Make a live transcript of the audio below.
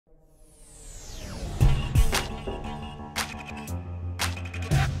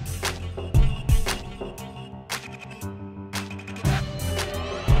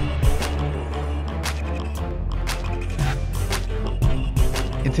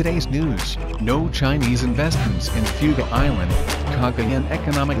In today's news, no Chinese investments in Fuga Island, Cagayan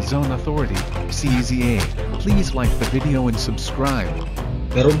Economic Zone Authority, CEZA. Please like the video and subscribe.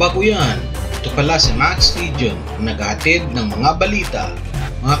 Pero bago yan, ito pala si Max Legion, naghahatid ng mga balita.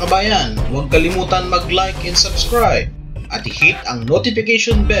 Mga kabayan, huwag kalimutan mag-like and subscribe at i-hit ang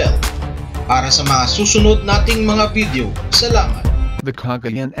notification bell para sa mga susunod nating mga video. Salamat! The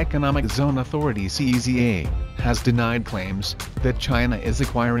Cagayan Economic Zone Authority CEZA has denied claims that China is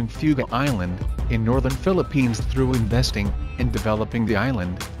acquiring Fuga Island in northern Philippines through investing in developing the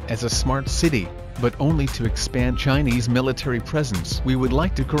island as a smart city, but only to expand Chinese military presence. We would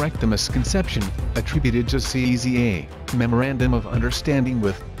like to correct the misconception attributed to CEZA Memorandum of Understanding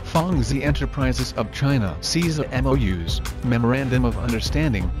with Fangzi Enterprises of China CEZA MOUs. Memorandum of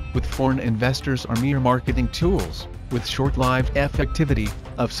Understanding with foreign investors are mere marketing tools with short-lived effectivity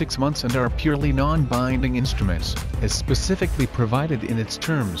of 6 months and are purely non-binding instruments, as specifically provided in its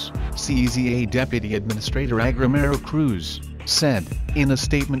terms, CEZA Deputy Administrator Agramero Cruz said. In a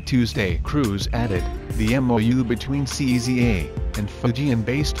statement Tuesday, Cruz added, the MOU between CEZA and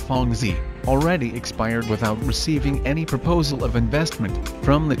Fujian-based Fangzi already expired without receiving any proposal of investment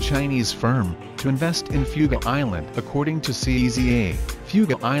from the Chinese firm to invest in Fuga Island. According to CEZA,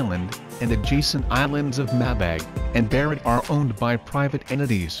 Fuga Island and adjacent islands of Mabag and Barrett are owned by private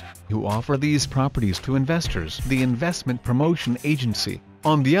entities who offer these properties to investors. The Investment Promotion Agency,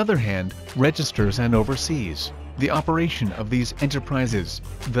 on the other hand, registers and oversees the operation of these enterprises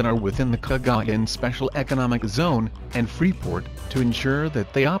that are within the Cagayan Special Economic Zone and Freeport to ensure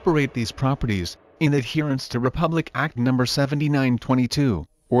that they operate these properties in adherence to Republic Act No. 7922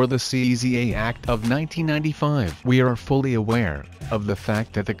 or the CEZA Act of 1995. We are fully aware of the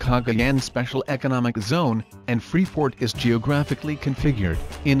fact that the Cagayan Special Economic Zone and Freeport is geographically configured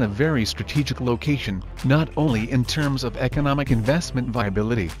in a very strategic location, not only in terms of economic investment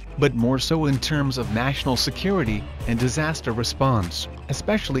viability, but more so in terms of national security and disaster response,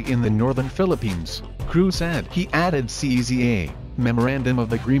 especially in the northern Philippines, Cruz said. He added CEZA Memorandum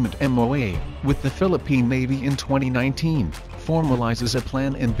of Agreement MOA with the Philippine Navy in 2019 formalizes a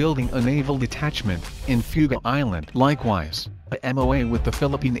plan in building a naval detachment in Fuga Island. Likewise, a MOA with the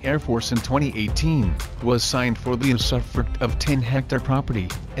Philippine Air Force in 2018 was signed for the usufruct of 10-hectare property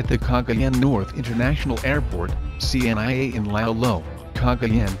at the Cagayan North International Airport, CNIA in Laulo,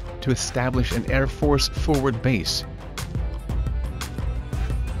 Cagayan, to establish an Air Force forward base.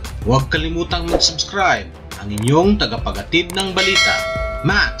 Huwag kalimutang mag-subscribe, ang inyong tagapaghatid ng balita,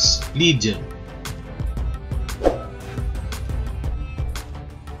 Max Legion.